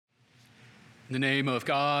In the name of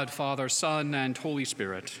God, Father, Son, and Holy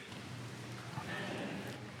Spirit.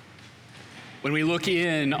 When we look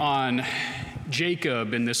in on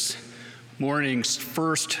Jacob in this morning's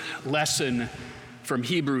first lesson from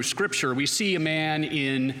Hebrew Scripture, we see a man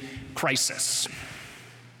in crisis.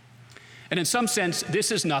 And in some sense, this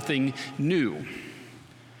is nothing new.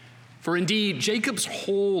 For indeed, Jacob's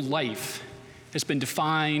whole life has been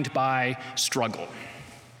defined by struggle.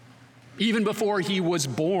 Even before he was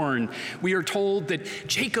born, we are told that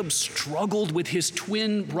Jacob struggled with his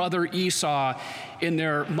twin brother Esau in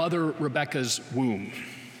their mother Rebekah's womb.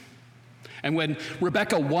 And when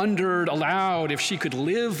Rebekah wondered aloud if she could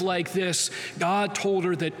live like this, God told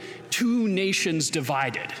her that two nations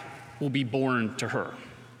divided will be born to her,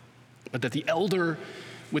 but that the elder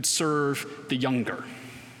would serve the younger.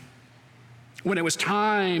 When it was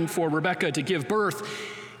time for Rebekah to give birth,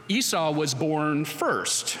 Esau was born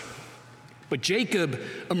first. But Jacob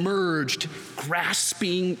emerged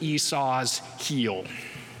grasping Esau's heel.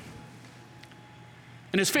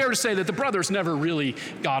 And it's fair to say that the brothers never really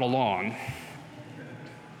got along.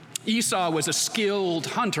 Esau was a skilled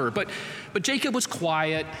hunter, but Jacob was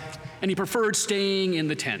quiet, and he preferred staying in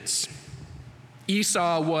the tents.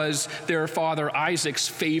 Esau was their father Isaac's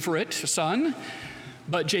favorite son,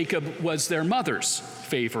 but Jacob was their mother's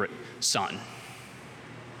favorite son.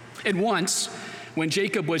 And once, when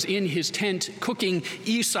Jacob was in his tent cooking,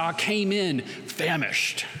 Esau came in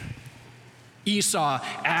famished. Esau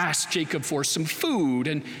asked Jacob for some food,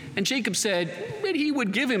 and Jacob said that he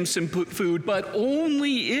would give him some food, but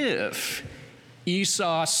only if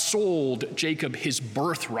Esau sold Jacob his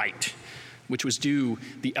birthright, which was due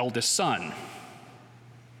the eldest son.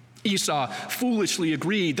 Esau foolishly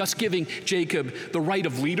agreed, thus giving Jacob the right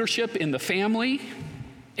of leadership in the family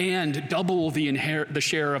and double the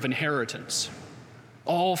share of inheritance.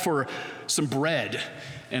 All for some bread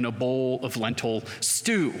and a bowl of lentil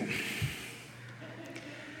stew.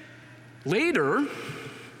 Later,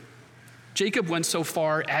 Jacob went so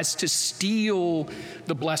far as to steal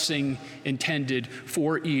the blessing intended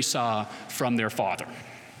for Esau from their father.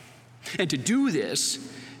 And to do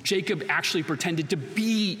this, Jacob actually pretended to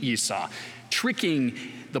be Esau, tricking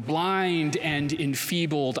the blind and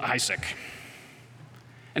enfeebled Isaac.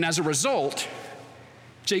 And as a result,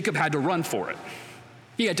 Jacob had to run for it.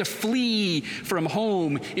 He had to flee from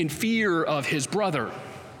home in fear of his brother.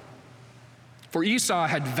 For Esau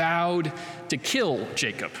had vowed to kill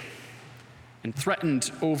Jacob and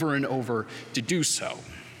threatened over and over to do so.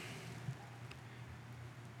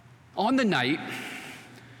 On the night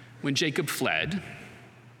when Jacob fled,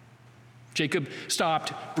 Jacob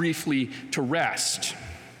stopped briefly to rest.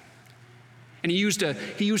 And he used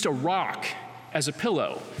a rock as a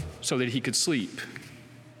pillow so that he could sleep.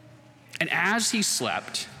 And as he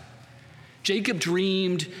slept, Jacob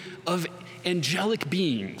dreamed of angelic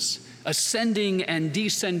beings ascending and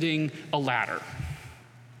descending a ladder.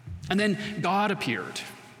 And then God appeared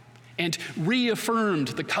and reaffirmed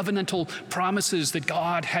the covenantal promises that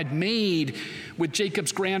God had made with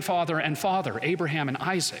Jacob's grandfather and father, Abraham and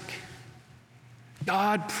Isaac.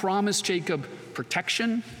 God promised Jacob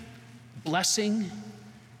protection, blessing,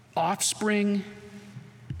 offspring,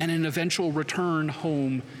 and an eventual return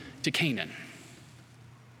home to Canaan.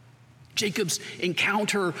 Jacob's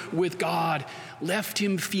encounter with God left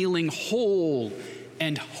him feeling whole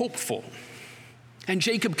and hopeful. And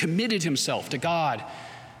Jacob committed himself to God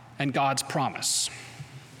and God's promise.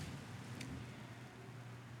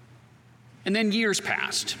 And then years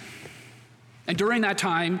passed. And during that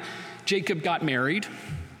time, Jacob got married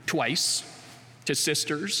twice to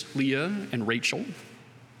sisters, Leah and Rachel.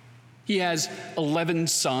 He has 11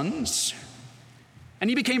 sons. And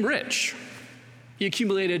he became rich. He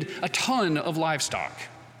accumulated a ton of livestock.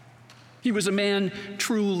 He was a man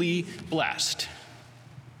truly blessed.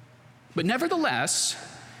 But nevertheless,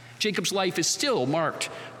 Jacob's life is still marked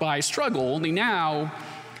by struggle, only now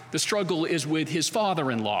the struggle is with his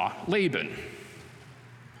father-in-law, Laban.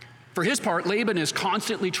 For his part, Laban has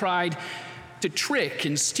constantly tried to trick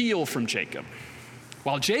and steal from Jacob,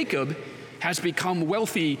 while Jacob has become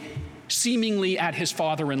wealthy seemingly at his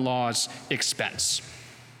father-in-law's expense.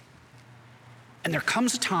 And there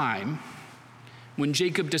comes a time when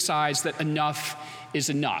Jacob decides that enough is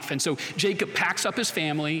enough. And so Jacob packs up his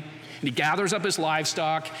family, and he gathers up his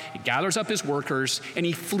livestock, he gathers up his workers, and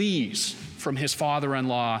he flees from his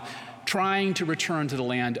father-in-law, trying to return to the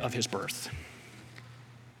land of his birth.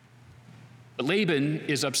 But Laban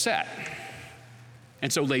is upset,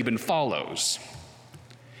 and so Laban follows.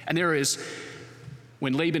 And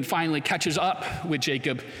when Laban finally catches up with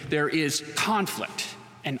Jacob, there is conflict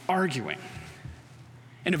and arguing.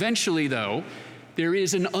 And eventually, though, there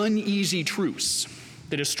is an uneasy truce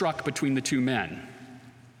that is struck between the two men,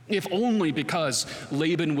 if only because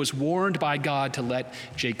Laban was warned by God to let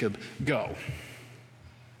Jacob go.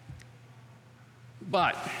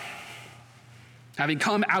 But having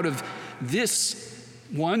come out of this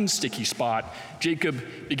one sticky spot, Jacob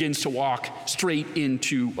begins to walk straight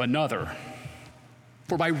into another.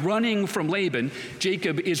 For by running from Laban,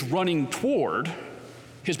 Jacob is running toward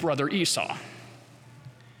his brother Esau.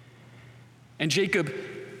 And Jacob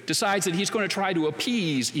decides that he's going to try to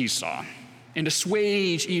appease Esau and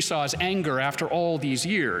assuage Esau's anger after all these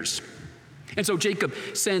years. And so Jacob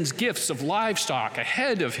sends gifts of livestock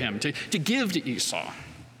ahead of him to give to Esau.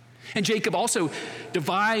 And Jacob also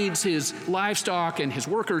divides his livestock and his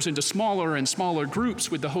workers into smaller and smaller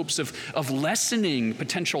groups with the hopes of lessening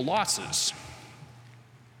potential losses.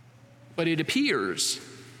 But it appears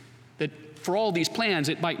that for all these plans,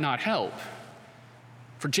 it might not help.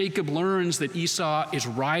 For Jacob learns that Esau is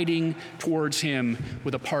riding towards him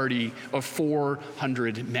with a party of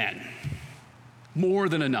 400 men, more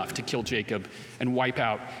than enough to kill Jacob and wipe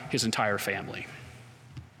out his entire family.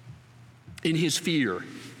 In his fear,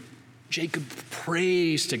 Jacob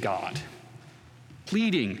prays to God,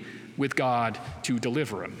 pleading with God to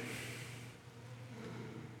deliver him.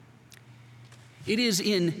 It is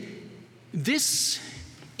in this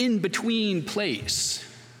in-between place,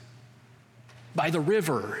 by the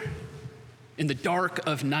river, in the dark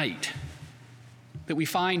of night, that we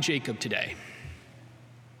find Jacob today.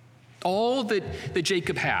 All that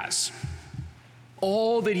Jacob has,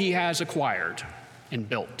 all that he has acquired and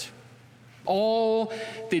built, all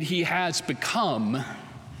that he has become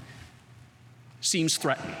seems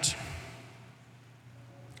threatened.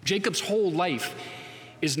 Jacob's whole life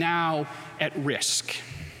is now at risk.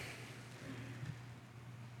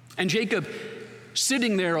 And Jacob,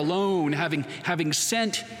 sitting there alone, having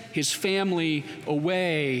sent his family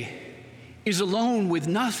away, is alone with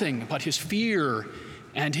nothing but his fear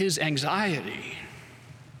and his anxiety.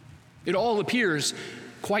 It all appears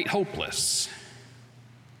quite hopeless.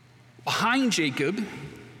 Behind Jacob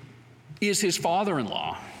is his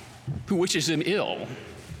father-in-law, who wishes him ill,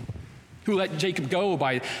 who let Jacob go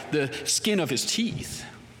by the skin of his teeth.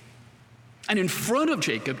 And in front of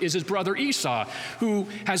Jacob is his brother Esau, who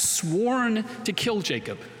has sworn to kill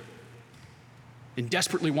Jacob and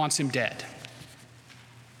desperately wants him dead.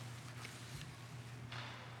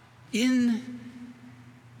 In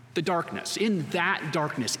the darkness, in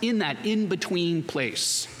that in-between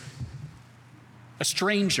place, a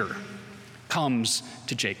stranger comes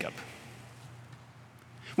to Jacob.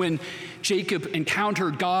 When Jacob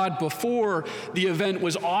encountered God before, the event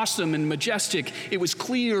was awesome and majestic. It was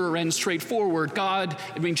clear and straightforward.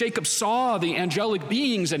 Jacob saw the angelic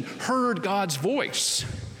beings and heard God's voice.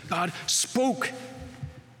 God spoke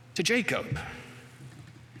to Jacob.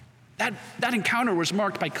 That encounter was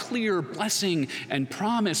marked by clear blessing and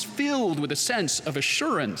promise, filled with a sense of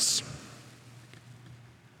assurance.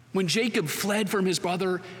 When Jacob fled from his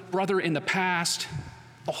brother in the past,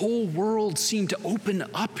 the whole world seemed to open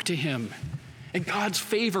up to him, and God's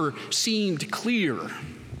favor seemed clear.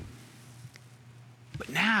 But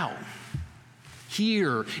now,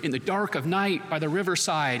 here in the dark of night by the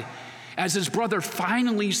riverside, as his brother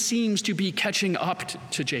finally seems to be catching up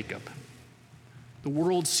to Jacob, the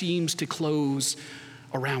world seems to close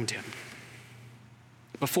around him.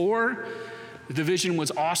 Before, the vision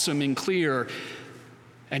was awesome and clear,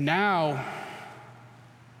 and now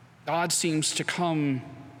God seems to come,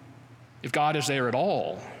 if God is there at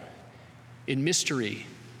all, in mystery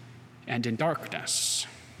and in darkness.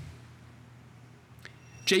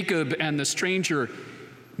 Jacob and the stranger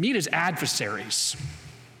meet as adversaries,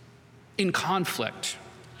 in conflict,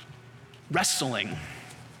 wrestling.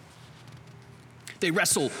 They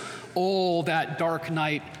wrestle all that dark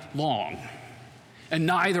night long, and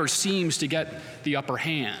neither seems to get the upper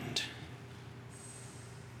hand.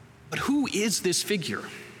 But who is this figure?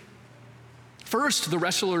 First, the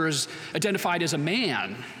wrestler is identified as a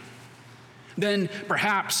man. Then,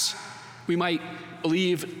 perhaps, we might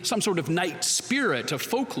believe some sort of night spirit of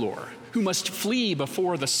folklore who must flee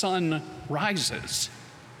before the sun rises.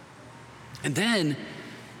 And then,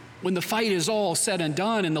 when the fight is all said and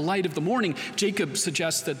done in the light of the morning, Jacob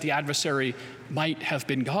suggests that the adversary might have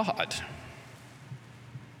been God.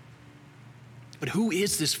 But who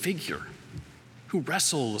is this figure who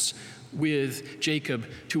wrestles with Jacob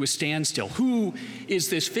to a standstill? Who is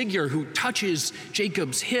this figure who touches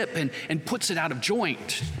Jacob's hip and puts it out of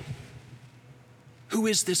joint? Who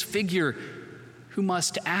is this figure who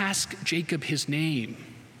must ask Jacob his name?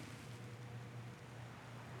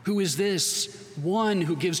 Who is this one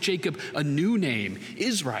who gives Jacob a new name,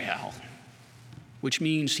 Israel? which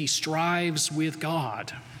means he strives with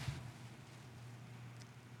God.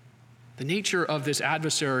 The nature of this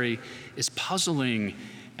adversary is puzzling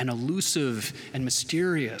and elusive and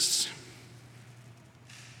mysterious.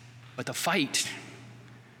 But the fight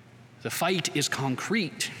is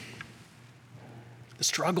concrete. The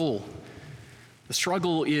struggle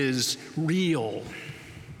is real.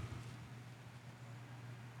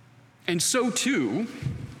 And so too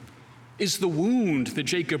is the wound that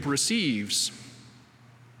Jacob receives.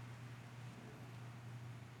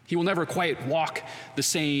 He will never quite walk the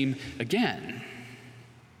same again.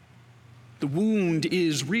 The wound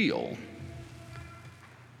is real.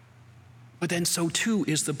 But then so too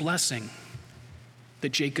is the blessing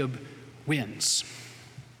that Jacob wins.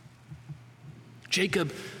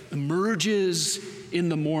 Jacob emerges in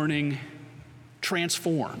the morning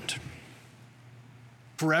transformed,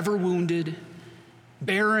 forever wounded,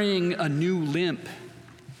 bearing a new limp,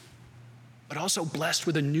 but also blessed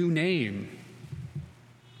with a new name,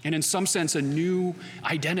 and in some sense, a new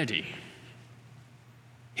identity.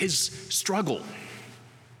 His struggle,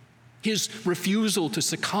 his refusal to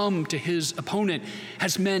succumb to his opponent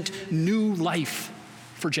has meant new life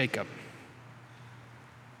for Jacob.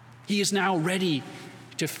 He is now ready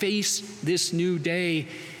to face this new day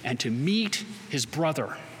and to meet his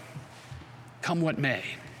brother, come what may.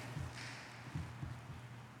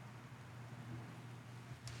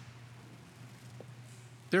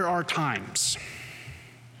 There are times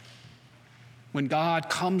when God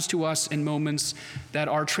comes to us in moments that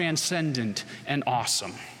are transcendent and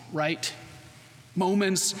awesome, right?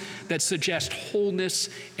 Moments that suggest wholeness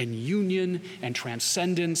and union and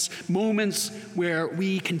transcendence, moments where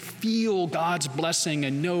we can feel God's blessing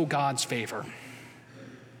and know God's favor.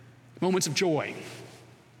 Moments of joy,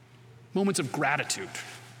 moments of gratitude,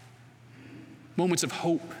 moments of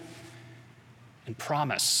hope and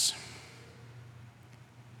promise.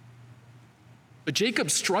 But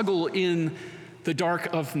Jacob's struggle in the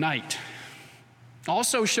dark of night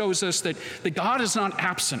also shows us that God is not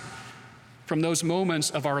absent from those moments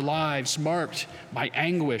of our lives marked by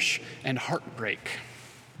anguish and heartbreak.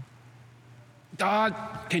 God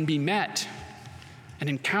can be met and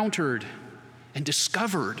encountered and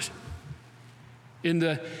discovered in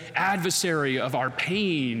the adversary of our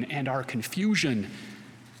pain and our confusion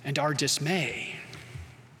and our dismay.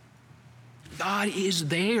 God is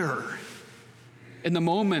there in the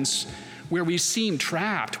moments where we seem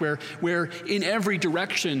trapped, where in every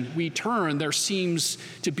direction we turn, there seems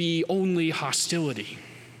to be only hostility.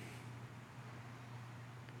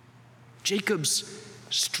 Jacob's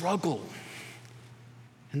struggle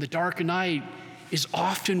in the dark night is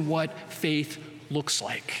often what faith looks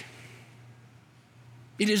like.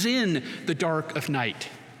 It is in the dark of night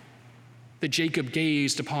that Jacob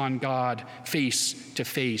gazed upon God face to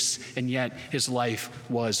face, and yet his life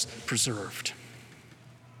was preserved.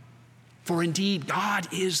 For indeed, God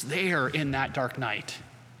is there in that dark night.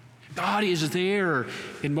 God is there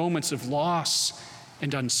in moments of loss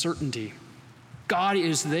and uncertainty. God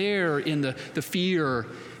is there in the fear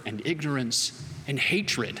and ignorance and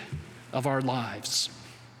hatred of our lives.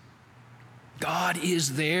 God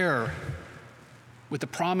is there with the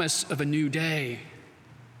promise of a new day,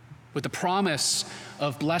 with the promise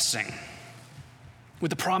of blessing,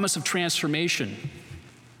 with the promise of transformation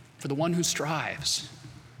for the one who strives,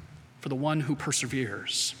 for the one who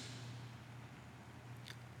perseveres.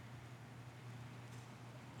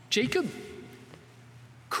 Jacob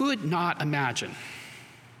could not imagine,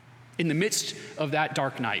 in the midst of that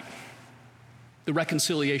dark night, the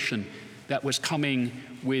reconciliation that was coming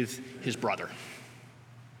with his brother.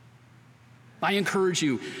 I encourage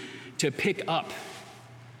you to pick up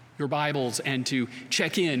your Bibles and to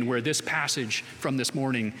check in where this passage from this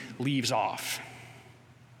morning leaves off.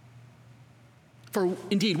 For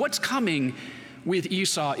indeed, what's coming with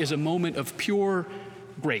Esau is a moment of pure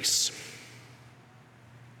grace.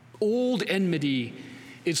 Old enmity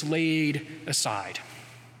is laid aside.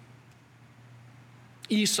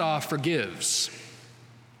 Esau forgives,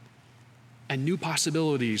 and new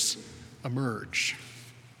possibilities emerge.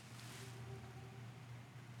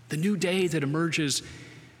 The new day that emerges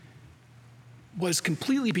was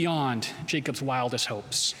completely beyond Jacob's wildest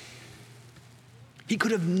hopes. He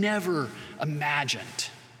could have never imagined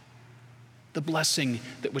the blessing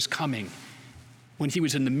that was coming when he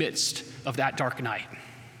was in the midst of that dark night.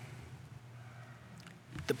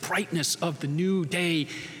 The brightness of the new day,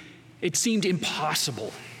 it seemed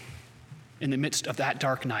impossible in the midst of that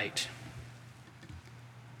dark night.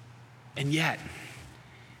 And yet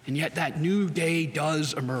that new day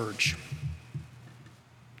does emerge.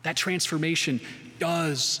 That transformation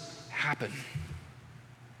does happen.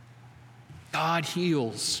 God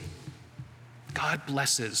heals. God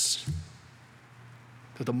blesses.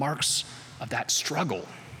 Though the marks of that struggle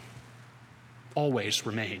always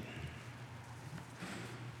remain.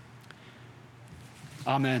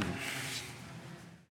 Amen.